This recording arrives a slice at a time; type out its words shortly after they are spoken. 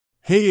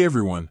Hey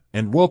everyone,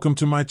 and welcome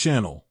to my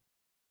channel.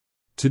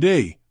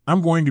 Today,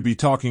 I'm going to be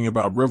talking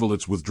about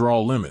Revolut's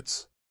withdrawal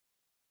limits.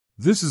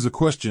 This is a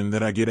question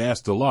that I get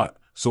asked a lot,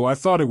 so I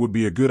thought it would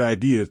be a good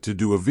idea to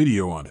do a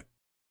video on it.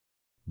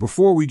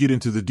 Before we get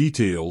into the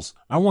details,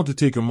 I want to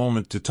take a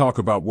moment to talk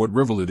about what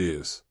Revolut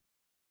is.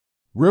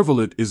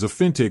 Revolut is a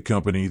fintech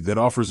company that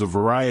offers a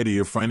variety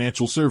of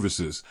financial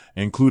services,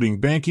 including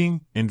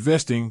banking,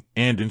 investing,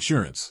 and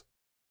insurance.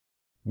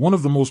 One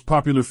of the most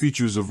popular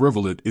features of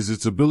Revolut is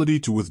its ability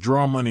to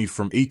withdraw money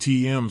from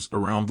ATMs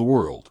around the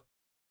world.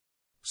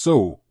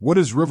 So, what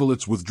is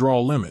Revolut's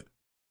withdrawal limit?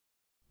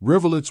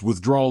 Revolut's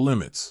withdrawal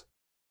limits.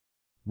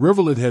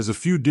 Revolut has a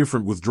few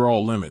different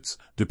withdrawal limits,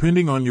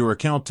 depending on your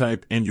account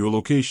type and your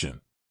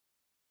location.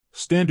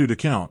 Standard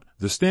account.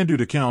 The standard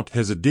account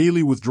has a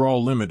daily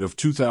withdrawal limit of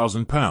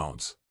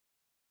 £2,000.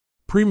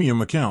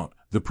 Premium account.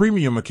 The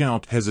premium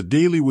account has a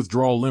daily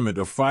withdrawal limit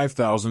of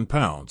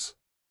 £5,000.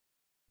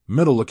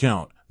 Middle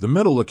account. The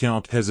middle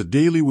account has a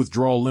daily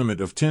withdrawal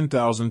limit of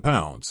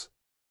 £10,000.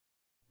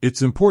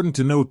 It's important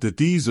to note that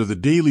these are the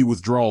daily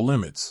withdrawal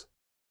limits.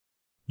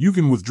 You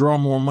can withdraw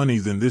more money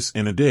than this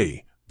in a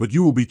day, but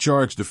you will be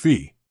charged a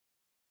fee.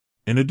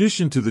 In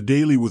addition to the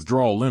daily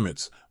withdrawal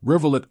limits,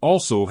 Revolut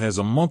also has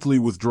a monthly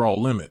withdrawal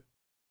limit.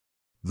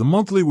 The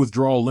monthly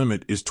withdrawal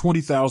limit is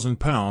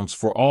 £20,000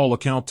 for all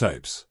account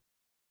types.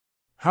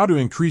 How to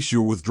increase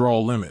your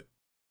withdrawal limit?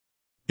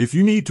 If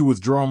you need to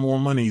withdraw more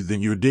money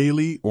than your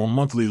daily or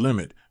monthly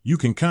limit, you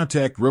can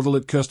contact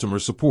Revolut customer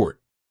support.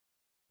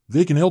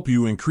 They can help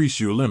you increase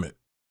your limit.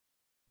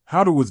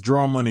 How to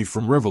withdraw money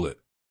from Revolut?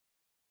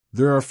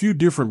 There are a few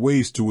different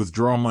ways to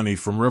withdraw money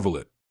from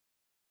Revolut.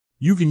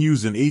 You can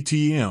use an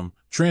ATM,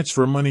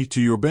 transfer money to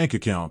your bank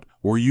account,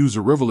 or use a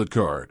Revolut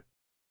card.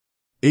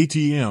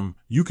 ATM,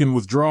 you can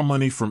withdraw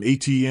money from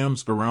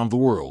ATMs around the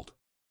world.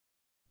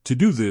 To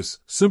do this,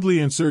 simply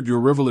insert your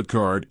Revolut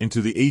card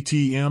into the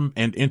ATM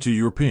and enter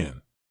your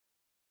PIN.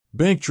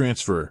 Bank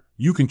transfer,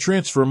 you can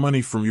transfer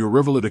money from your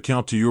Revolut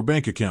account to your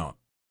bank account.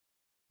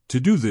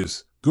 To do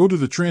this, go to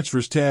the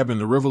Transfers tab in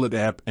the Revolut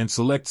app and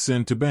select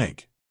Send to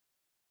Bank.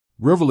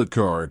 Revolut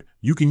card,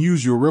 you can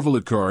use your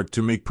Revolut card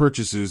to make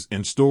purchases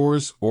in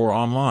stores or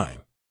online.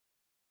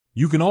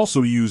 You can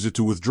also use it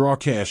to withdraw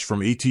cash from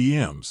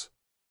ATMs.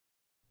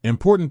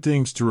 Important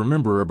things to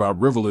remember about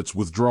Revolut's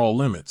withdrawal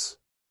limits.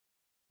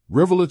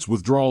 Revolut's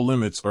withdrawal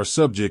limits are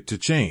subject to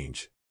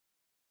change.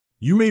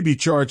 You may be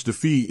charged a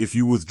fee if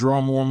you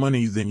withdraw more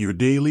money than your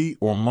daily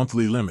or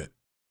monthly limit.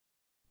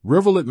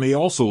 Revolut may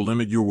also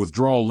limit your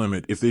withdrawal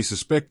limit if they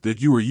suspect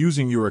that you are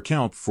using your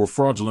account for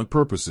fraudulent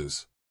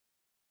purposes.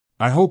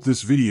 I hope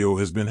this video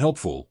has been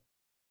helpful.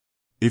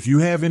 If you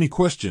have any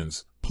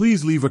questions,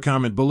 please leave a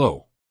comment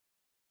below.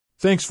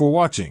 Thanks for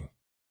watching.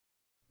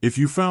 If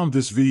you found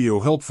this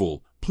video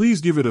helpful,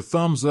 please give it a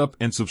thumbs up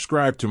and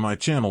subscribe to my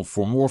channel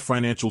for more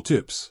financial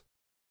tips.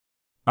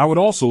 I would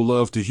also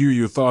love to hear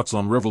your thoughts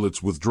on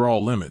Revolut's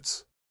withdrawal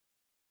limits.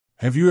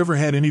 Have you ever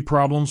had any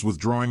problems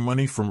withdrawing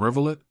money from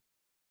Revolut?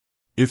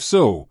 If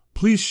so,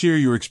 please share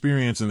your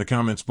experience in the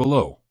comments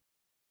below.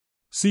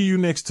 See you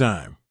next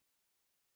time.